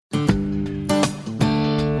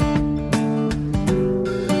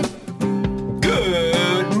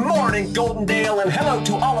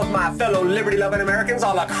liberty-loving Americans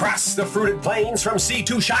all across the fruited plains from sea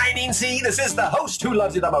to shining sea. This is the host who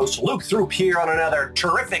loves you the most, Luke Throop, here on another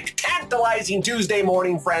terrific, tantalizing Tuesday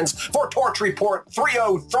morning, friends, for Torch Report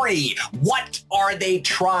 303. What are they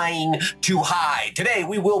trying to hide? Today,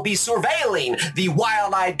 we will be surveilling the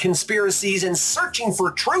wild-eyed conspiracies and searching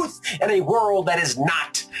for truth in a world that is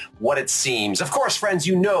not what it seems. Of course, friends,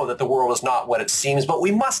 you know that the world is not what it seems, but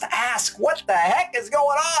we must ask, what the heck is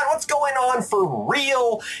going on? What's going on for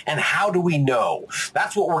real? And how do we know?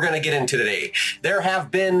 That's what we're going to get into today. There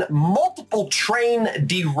have been multiple train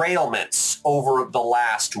derailments over the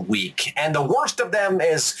last week, and the worst of them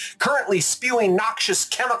is currently spewing noxious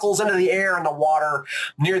chemicals into the air and the water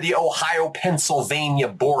near the Ohio-Pennsylvania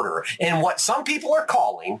border in what some people are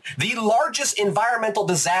calling the largest environmental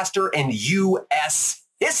disaster in U.S.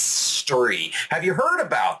 history. Have you heard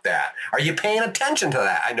about that? Are you paying attention to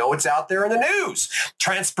that? I know it's out there in the news.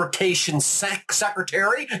 Transportation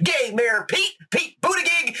Secretary, gay Mayor Pete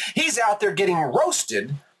Buttigieg, he's out there getting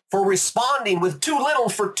roasted for responding with too little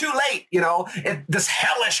for too late. You know, this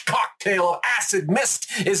hellish cocktail of acid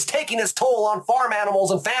mist is taking its toll on farm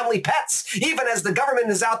animals and family pets, even as the government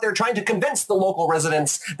is out there trying to convince the local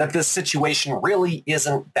residents that this situation really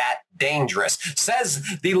isn't that dangerous. Says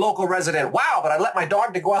the local resident, wow, but I let my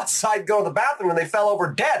dog to go outside, go to the bathroom, and they fell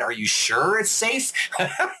over dead. Are you sure it's safe?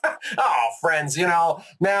 Oh, friends, you know,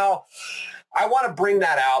 now I want to bring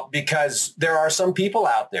that out because there are some people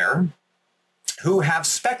out there who have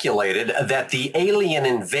speculated that the alien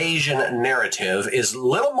invasion narrative is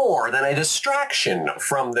little more than a distraction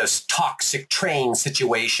from this toxic train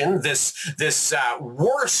situation, this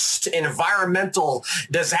worst environmental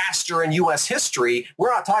disaster in U.S. history. We're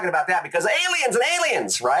not talking about that because aliens and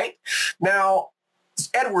aliens, right? Now,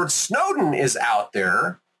 Edward Snowden is out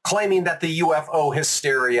there claiming that the UFO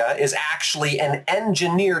hysteria is actually an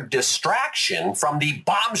engineered distraction from the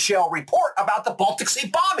bombshell report about the Baltic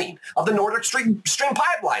Sea bombing of the Nord Stream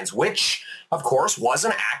pipelines, which, of course, was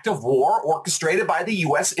an act of war orchestrated by the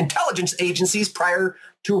U.S. intelligence agencies prior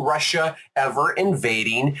to Russia ever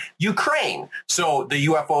invading Ukraine. So the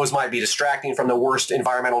UFOs might be distracting from the worst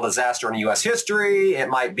environmental disaster in U.S. history. It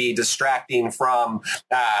might be distracting from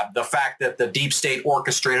the fact that the deep state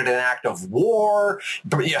orchestrated an act of war.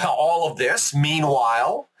 All of this.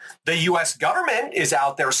 Meanwhile, the U.S. government is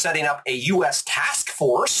out there setting up a U.S. task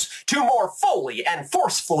force to more fully and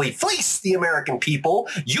forcefully fleece the American people,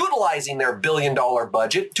 utilizing their billion-dollar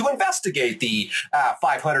budget to investigate the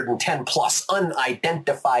 510-plus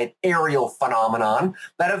unidentified aerial phenomenon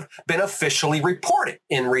that have been officially reported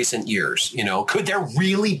in recent years. You know, could there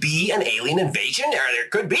really be an alien invasion? There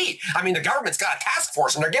could be. I mean, the government's got a task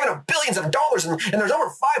force, and they're giving them billions of dollars, and there's over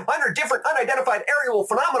 500 different unidentified aerial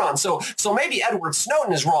phenomenon. So maybe Edward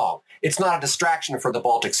Snowden is wrong. It's not a distraction for the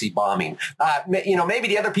Baltic Sea bombing. You know, maybe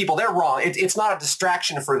the other people, they're wrong. It's not a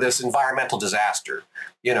distraction for this environmental disaster.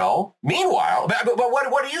 You know, meanwhile, but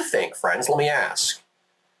what do you think, friends? Let me ask.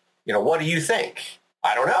 You know, what do you think?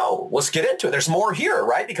 I don't know. Let's get into it. There's more here,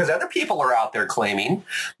 right? Because other people are out there claiming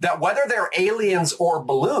that whether they're aliens or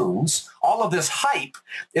balloons, all of this hype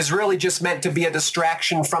is really just meant to be a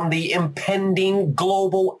distraction from the impending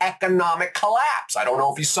global economic collapse. I don't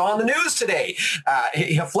know if you saw in the news today.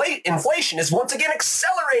 Inflation is once again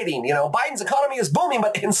accelerating. You know, Biden's economy is booming,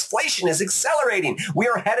 but inflation is accelerating. We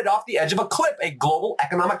are headed off the edge of a cliff, a global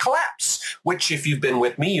economic collapse, which, if you've been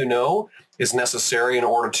with me, you know, is necessary in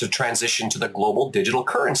order to transition to the global digital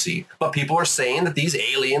currency. But people are saying that these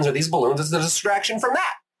aliens or these balloons is a distraction from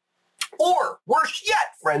that. Or worse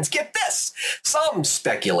yet, friends, get this. Some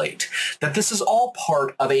speculate that this is all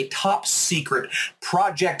part of a top secret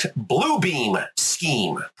Project Bluebeam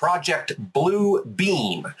scheme. Project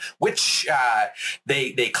Bluebeam, which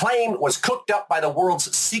they claim was cooked up by the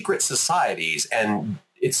world's secret societies, and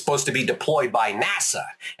it's supposed to be deployed by NASA,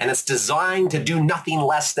 and it's designed to do nothing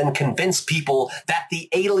less than convince people that the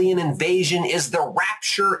alien invasion is the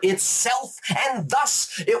rapture itself, and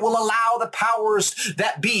thus it will allow the powers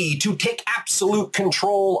that be to take absolute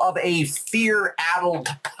control of a fear-addled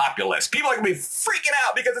populace. People are going to be freaking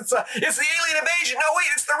out because it's the alien invasion. No, wait,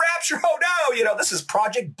 it's the rapture. Oh, no. You know, this is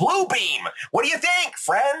Project Bluebeam. What do you think,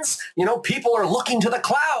 friends? You know, people are looking to the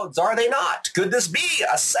clouds, are they not? Could this be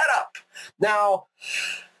a setup? Now,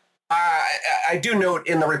 I do note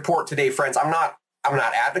in the report today, friends, I'm not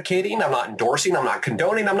advocating, I'm not endorsing, I'm not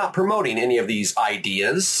condoning, I'm not promoting any of these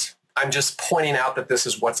ideas. I'm just pointing out that this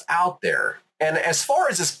is what's out there. And as far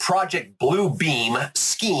as this Project Bluebeam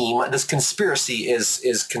scheme, this conspiracy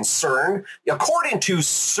is concerned, according to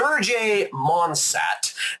Sergei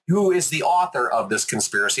Monsat, who is the author of this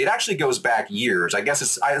conspiracy, it actually goes back years. I guess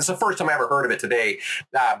it's the first time I ever heard of it today,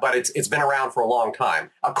 but it's been around for a long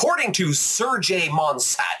time. According to Sergei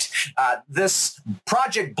Monsat, this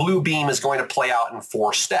Project Bluebeam is going to play out in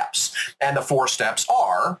 4 steps. And the 4 steps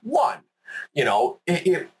are, 1,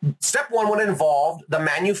 step 1 would involve the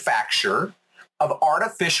manufacture of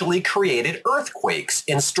artificially created earthquakes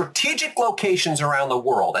in strategic locations around the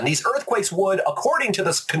world. And these earthquakes would, according to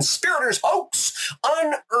this conspirators' hoax,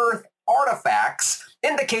 unearth artifacts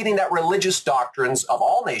indicating that religious doctrines of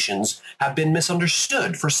all nations have been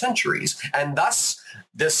misunderstood for centuries. And thus,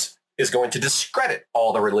 this is going to discredit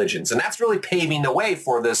all the religions. And that's really paving the way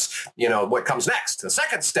for this, what comes next. The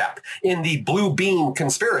second step in the Bluebeam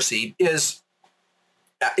conspiracy is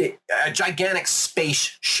a gigantic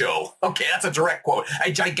space show. Okay, that's a direct quote.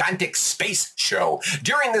 A gigantic space show.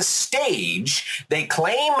 During this stage, they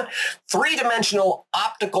claim 3-dimensional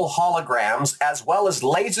optical holograms as well as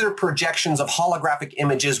laser projections of holographic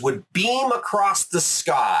images would beam across the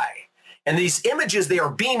sky. And these images they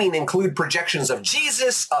are beaming include projections of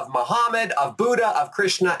Jesus, of Muhammad, of Buddha, of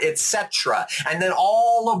Krishna, etc. And then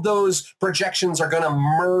all of those projections are going to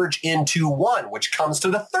merge into one, which comes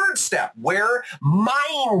to the third step, where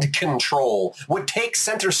mind control would take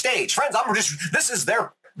center stage. Friends, this is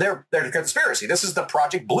their conspiracy. This is the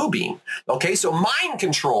Project Bluebeam. Okay, so mind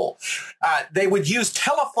control. They would use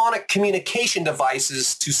telephonic communication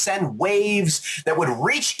devices to send waves that would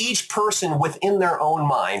reach each person within their own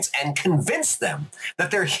minds and convince them that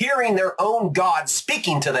they're hearing their own God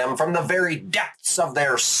speaking to them from the very depths of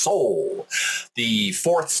their soul. The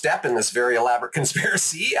fourth step in this very elaborate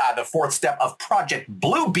conspiracy, the fourth step of Project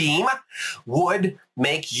Bluebeam, would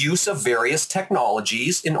make use of various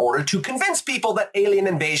technologies in order to convince people that alien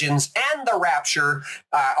invasions and the rapture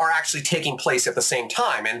are actually taking place at the same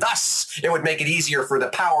time. And thus, it would make it easier for the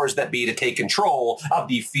powers that be to take control of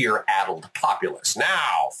the fear-addled populace.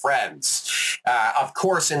 Now, friends, of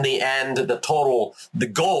course, in the end, the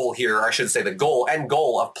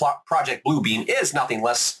goal of Project Bluebeam is nothing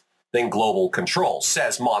less than global control,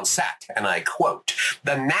 says Monsat, and I quote,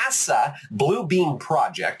 "The NASA Bluebeam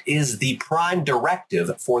project is the prime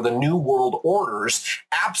directive for the New World Order's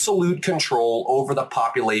absolute control over the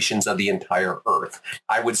populations of the entire Earth.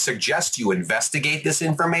 I would suggest you investigate this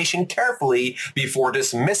information carefully before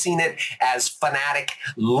dismissing it as fanatic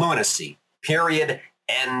lunacy. Period.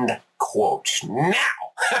 End quote." Now,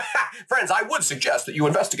 friends, I would suggest that you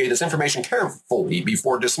investigate this information carefully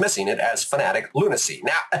before dismissing it as fanatic lunacy.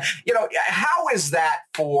 Now, how is that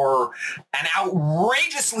for an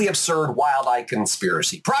outrageously absurd, wild-eyed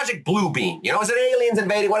conspiracy? Project Bluebeam, is it aliens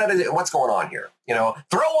invading? What's going on here?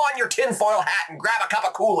 Throw on your tinfoil hat and grab a cup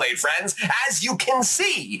of Kool-Aid, friends. As you can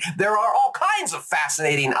see, there are all kinds of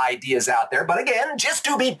fascinating ideas out there. But again, just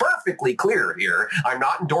to be perfectly clear here, I'm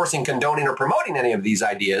not endorsing, condoning, or promoting any of these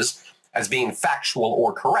ideas as being factual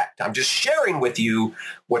or correct. I'm just sharing with you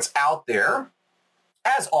what's out there,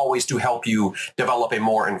 as always, to help you develop a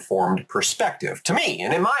more informed perspective. To me,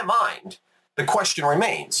 and in my mind, the question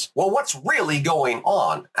remains, well, what's really going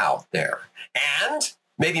on out there? And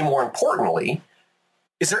maybe more importantly,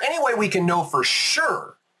 is there any way we can know for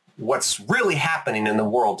sure what's really happening in the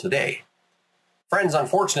world today? Friends,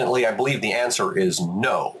 unfortunately, I believe the answer is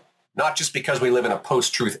no. Not just because we live in a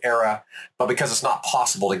post-truth era, but because it's not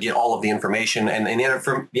possible to get all of the information. And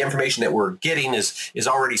the information that we're getting is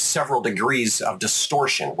already several degrees of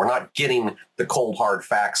distortion. We're not getting the cold, hard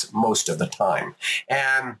facts most of the time.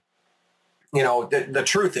 And, the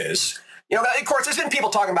truth is, of course, there's been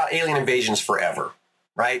people talking about alien invasions forever.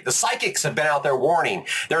 Right? The psychics have been out there warning.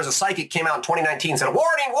 There was a psychic came out in 2019 and said,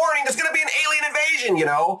 warning, there's going to be an alien invasion,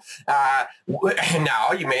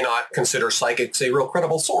 Now, you may not consider psychics a real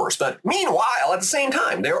credible source, but meanwhile, at the same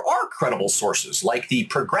time, there are credible sources like the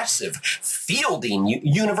Progressive Fielding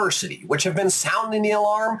University, which have been sounding the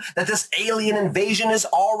alarm that this alien invasion is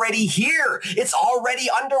already here. It's already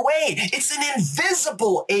underway. It's an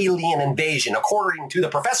invisible alien invasion, according to the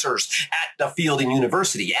professors at the Fielding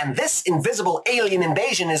University. And this invisible alien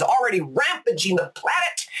invasion is already rampaging the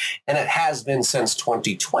planet, and it has been since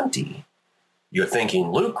 2020. You're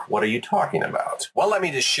thinking, Luke, what are you talking about? Well, let me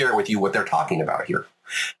just share with you what they're talking about here.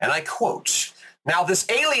 And I quote, "Now, this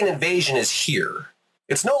alien invasion is here.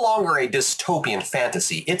 It's no longer a dystopian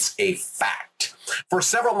fantasy. It's a fact. For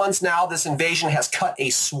several months now, this invasion has cut a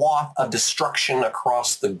swath of destruction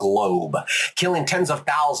across the globe, killing tens of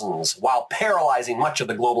thousands while paralyzing much of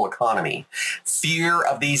the global economy. Fear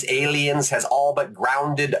of these aliens has all but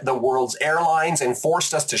grounded the world's airlines and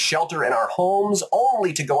forced us to shelter in our homes,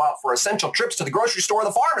 only to go out for essential trips to the grocery store or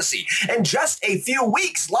the pharmacy. In just a few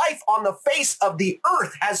weeks, life on the face of the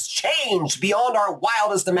earth has changed beyond our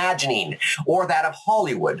wildest imagining, or that of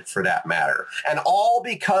Hollywood for that matter. And all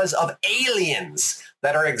because of aliens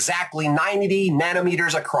that are exactly 90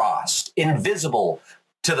 nanometers across, invisible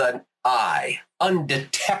to the eye,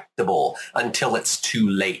 undetectable until it's too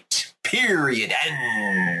late. Period.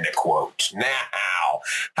 End quote. Now,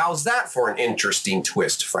 how's that for an interesting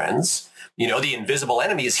twist, friends? You know, the invisible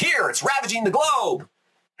enemy is here. It's ravaging the globe.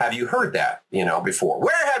 Have you heard that, before?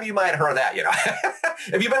 Where have you might have heard that,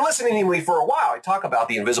 If you've been listening to me for a while, I talk about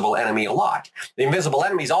the invisible enemy a lot. The invisible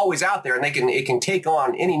enemy is always out there, and it can take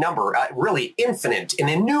on any number, really infinite and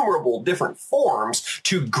innumerable different forms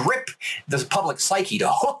to grip the public psyche, to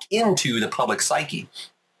hook into the public psyche.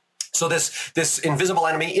 So this invisible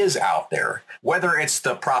enemy is out there, whether it's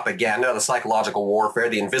the propaganda, the psychological warfare,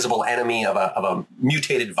 the invisible enemy of a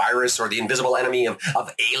mutated virus, or the invisible enemy of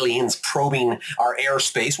aliens probing our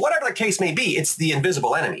airspace, whatever the case may be, it's the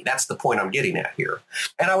invisible enemy. That's the point I'm getting at here.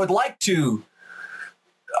 And I would like to,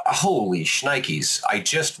 holy shnikes, I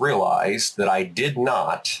just realized that I did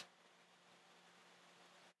not.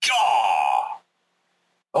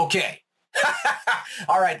 Okay.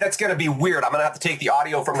 All right, that's going to be weird. I'm going to have to take the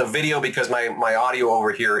audio from the video because my audio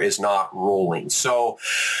over here is not rolling. So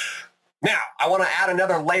now I want to add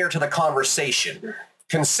another layer to the conversation.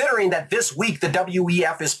 Considering that this week the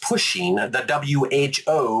WEF is pushing the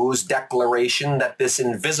WHO's declaration that this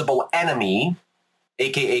invisible enemy,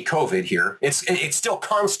 aka COVID here, it still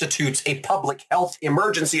constitutes a public health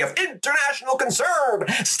emergency of international concern,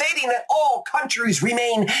 stating that all countries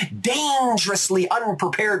remain dangerously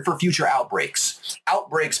unprepared for future outbreaks.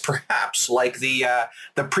 Outbreaks perhaps like the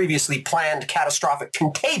previously planned catastrophic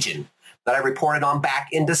contagion that I reported on back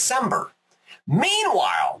in December.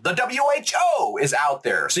 Meanwhile, the WHO is out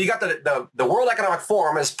there. So you got the World Economic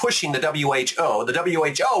Forum is pushing the WHO. The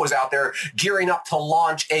WHO is out there gearing up to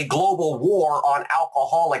launch a global war on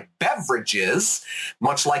alcoholic beverages,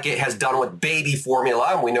 much like it has done with baby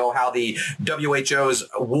formula. And we know how the WHO's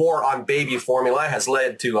war on baby formula has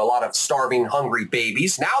led to a lot of starving, hungry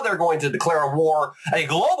babies. Now they're going to declare a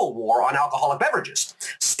global war on alcoholic beverages,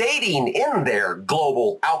 stating in their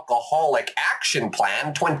Global Alcoholic Action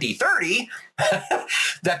Plan 2030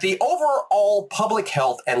 that the overall public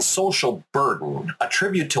health and social burden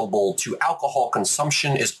attributable to alcohol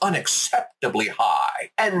consumption is unacceptably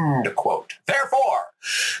high. End quote. Therefore,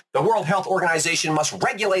 the World Health Organization must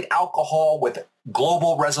regulate alcohol with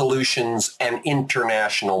global resolutions and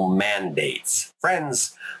international mandates.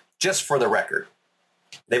 Friends, just for the record,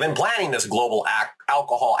 they've been planning this global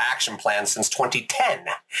alcohol action plan since 2010.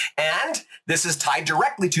 And this is tied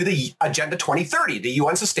directly to the Agenda 2030, the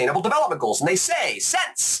UN Sustainable Development Goals. And they say,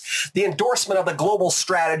 since the endorsement of the global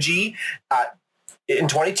strategy in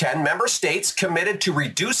 2010, member states committed to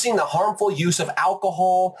reducing the harmful use of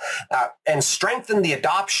alcohol and strengthen the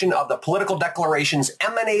adoption of the political declarations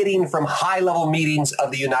emanating from high-level meetings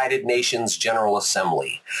of the United Nations General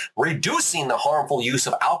Assembly. Reducing the harmful use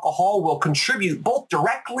of alcohol will contribute both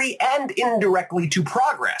directly and indirectly to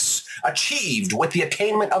progress achieved with the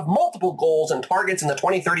attainment of multiple goals and targets in the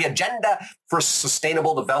 2030 Agenda for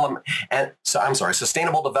Sustainable Development and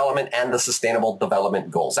Sustainable Development and the Sustainable Development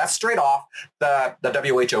Goals. That's straight off the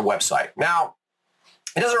WHO website. Now,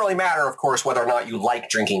 it doesn't really matter, of course, whether or not you like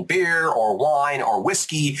drinking beer or wine or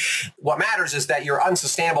whiskey. What matters is that your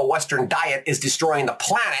unsustainable Western diet is destroying the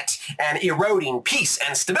planet and eroding peace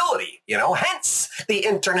and stability, hence the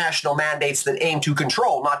international mandates that aim to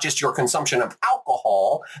control not just your consumption of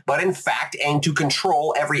alcohol, but in fact aim to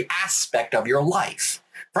control every aspect of your life.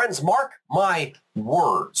 Friends, mark my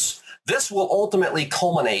words. This will ultimately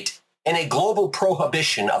culminate in a global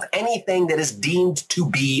prohibition of anything that is deemed to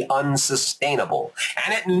be unsustainable.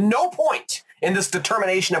 And at no point in this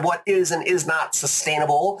determination of what is and is not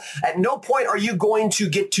sustainable, at no point are you going to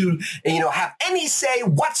get to, have any say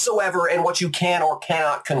whatsoever in what you can or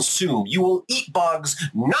cannot consume. You will eat bugs,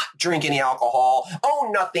 not drink any alcohol,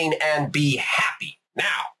 own nothing, and be happy.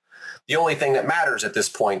 Now, the only thing that matters at this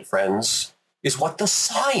point, friends, is what the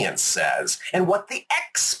science says and what the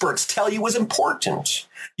experts tell you is important.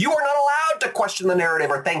 You are not allowed to question the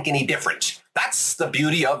narrative or think any different. That's the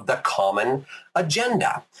beauty of the common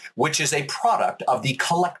agenda, which is a product of the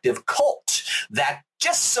collective cult that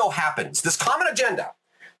just so happens. This common agenda,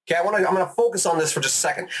 okay, I'm going to focus on this for just a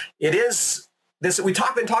second. It is We've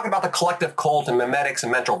been talking about the collective cult and memetics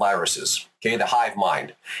and mental viruses, okay, the hive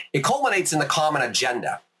mind. It culminates in the common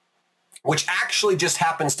agenda, which actually just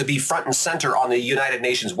happens to be front and center on the United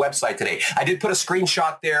Nations website today. I did put a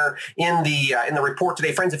screenshot there in the report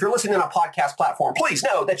today. Friends, if you're listening on a podcast platform, please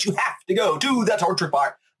know that you have to go to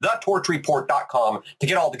thetorchreport.com to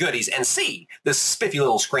get all the goodies and see this spiffy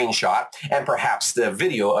little screenshot and perhaps the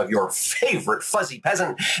video of your favorite fuzzy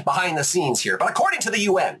peasant behind the scenes here. But according to the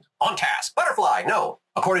UN, on task, butterfly, no,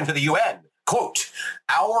 according to the UN, quote,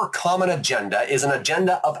 our common agenda is an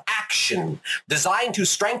agenda of action designed to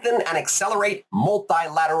strengthen and accelerate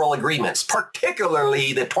multilateral agreements,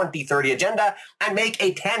 particularly the 2030 agenda, and make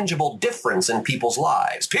a tangible difference in people's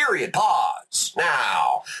lives. Period. Pause.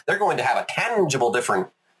 Now, they're going to have a tangible different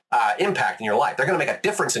impact in your life. They're going to make a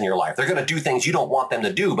difference in your life. They're going to do things you don't want them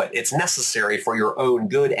to do, but it's necessary for your own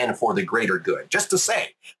good and for the greater good. Just to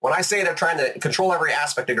say, when I say they're trying to control every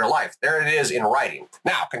aspect of your life, there it is in writing.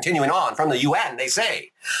 Now, continuing on from the UN, they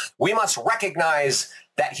say, we must recognize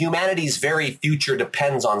that humanity's very future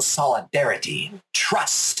depends on solidarity,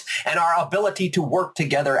 trust, and our ability to work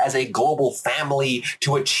together as a global family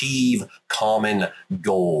to achieve common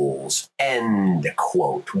goals. End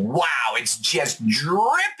quote. Wow, it's just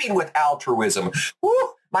dripping with altruism. Woo,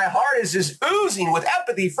 my heart is just oozing with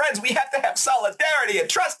empathy. Friends, we have to have solidarity and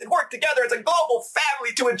trust and work together as a global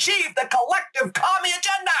family to achieve the collective commie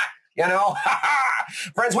agenda. You know,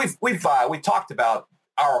 friends, we've talked about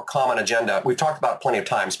our common agenda. We've talked about it plenty of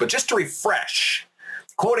times, but just to refresh,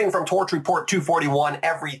 quoting from Torch Report 241,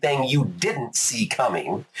 everything you didn't see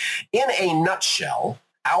coming. In a nutshell,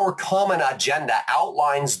 our common agenda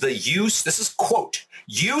outlines the use, this is quote,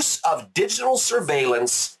 use of digital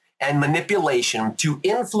surveillance and manipulation to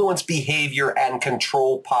influence behavior and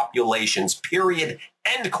control populations, period,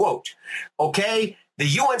 end quote. Okay, the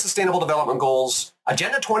UN Sustainable Development Goals,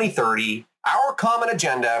 Agenda 2030, our common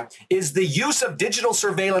agenda is the use of digital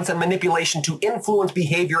surveillance and manipulation to influence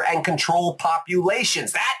behavior and control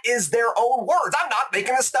populations. That is their own words. I'm not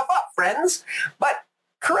making this stuff up, friends. But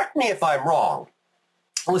correct me if I'm wrong.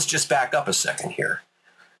 Let's just back up a second here,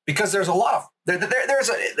 because there's a lot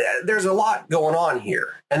going on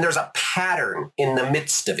here, and there's a pattern in the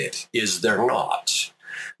midst of it, is there not?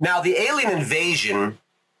 Now, the alien invasion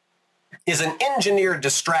is an engineered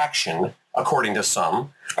distraction, according to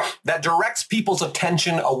some, that directs people's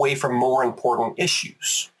attention away from more important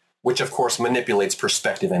issues, which of course manipulates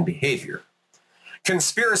perspective and behavior.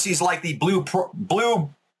 Conspiracies like the Project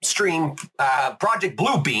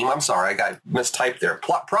Bluebeam, I'm sorry, I got mistyped there.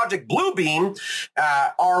 Project Bluebeam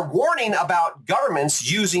are warning about governments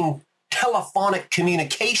using telephonic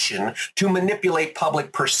communication to manipulate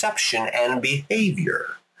public perception and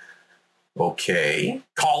behavior. Okay.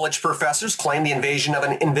 College professors claim the invasion of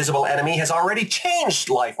an invisible enemy has already changed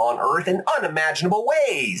life on Earth in unimaginable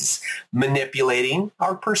ways, manipulating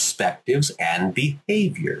our perspectives and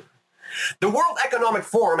behavior. The World Economic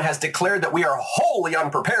Forum has declared that we are wholly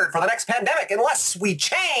unprepared for the next pandemic unless we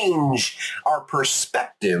change our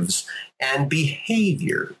perspectives and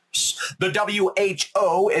behaviors. The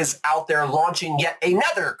WHO is out there launching yet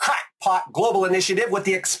another crackpot global initiative with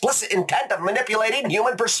the explicit intent of manipulating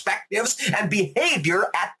human perspectives and behavior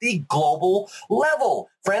at the global level.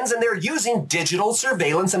 Friends, and they're using digital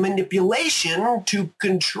surveillance and manipulation to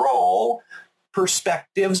control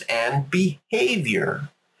perspectives and behavior.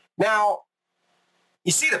 Now,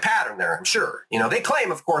 you see the pattern there, I'm sure. You know, they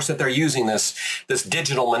claim, of course, that they're using this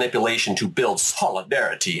digital manipulation to build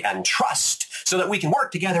solidarity and trust so that we can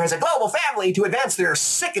work together as a global family to advance their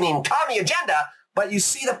sickening commie agenda. But you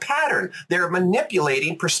see the pattern. They're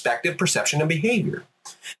manipulating perspective, perception, and behavior.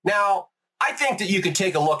 Now, I think that you could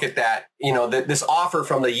take a look at that, you know, this offer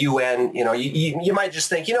from the UN, you know, you might just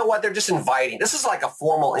think, you know what, they're just inviting. This is like a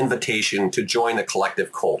formal invitation to join the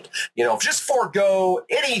collective cult. You know, just forego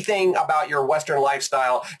anything about your Western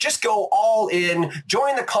lifestyle. Just go all in,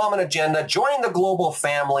 join the common agenda, join the global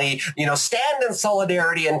family, you know, stand in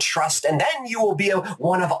solidarity and trust, and then you will be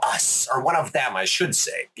one of us, or one of them, I should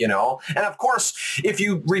say, you know. And of course, if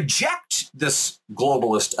you reject this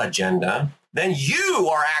globalist agenda, then you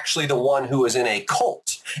are actually the one who is in a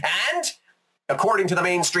cult. And according to the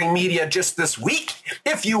mainstream media just this week,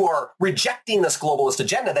 if you are rejecting this globalist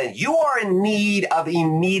agenda, then you are in need of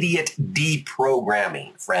immediate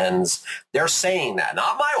deprogramming, friends. They're saying that.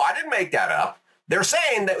 I didn't make that up. They're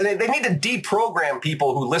saying that they need to deprogram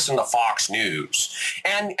people who listen to Fox News.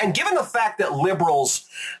 And given the fact that liberals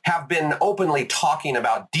have been openly talking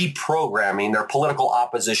about deprogramming their political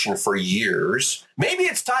opposition for years, Maybe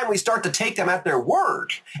it's time we start to take them at their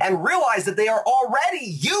word and realize that they are already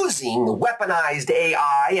using weaponized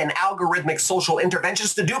AI and algorithmic social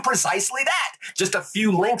interventions to do precisely that. Just a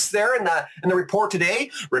few links there in the report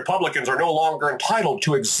today. Republicans are no longer entitled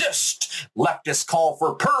to exist. Leftists call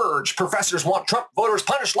for purge. Professors want Trump voters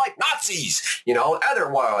punished like Nazis.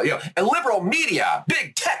 And liberal media,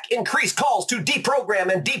 big tech increased calls to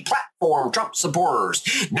deprogram and deplatform Trump supporters.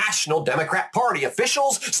 National Democrat Party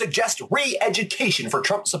officials suggest re-education for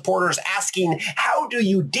Trump supporters, asking, how do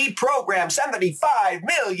you deprogram 75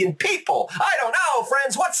 million people? I don't know,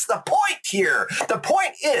 friends. What's the point here? The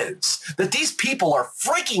point is that these people are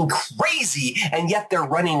freaking crazy, and yet they're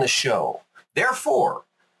running the show. Therefore,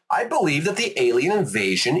 I believe that the alien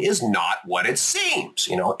invasion is not what it seems.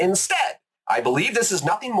 Instead, I believe this is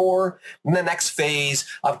nothing more than the next phase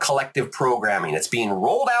of collective programming. It's being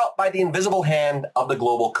rolled out by the invisible hand of the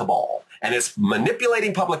global cabal. And it's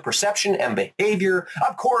manipulating public perception and behavior,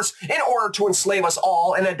 of course, in order to enslave us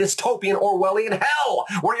all in a dystopian Orwellian hell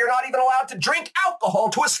where you're not even allowed to drink alcohol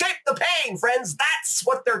to escape the pain, friends. That's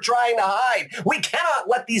what they're trying to hide. We cannot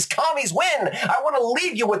let these commies win. I want to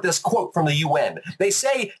leave you with this quote from the UN. They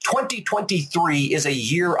say 2023 is a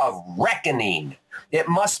year of reckoning. It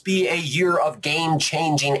must be a year of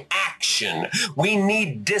game-changing action. We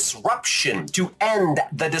need disruption to end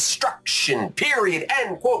the destruction, period.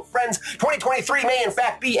 End quote, friends. 2023 may in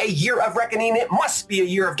fact be a year of reckoning. It must be a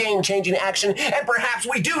year of game-changing action. And perhaps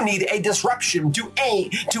we do need a disruption to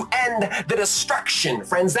end the destruction,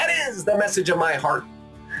 friends. That is the message of my heart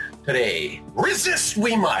today. Resist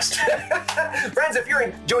we must. Friends, if you're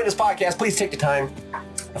enjoying this podcast, please take the time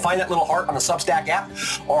to find that little heart on the Substack app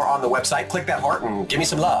or on the website. Click that heart and give me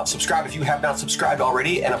some love. Subscribe if you have not subscribed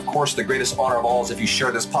already. And of course, the greatest honor of all is if you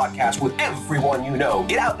share this podcast with everyone you know.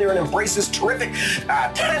 Get out there and embrace this terrific,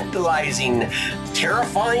 tantalizing,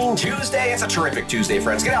 terrifying Tuesday. It's a terrific Tuesday,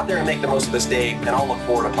 friends. Get out there and make the most of this day. And I'll look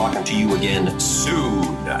forward to talking to you again soon.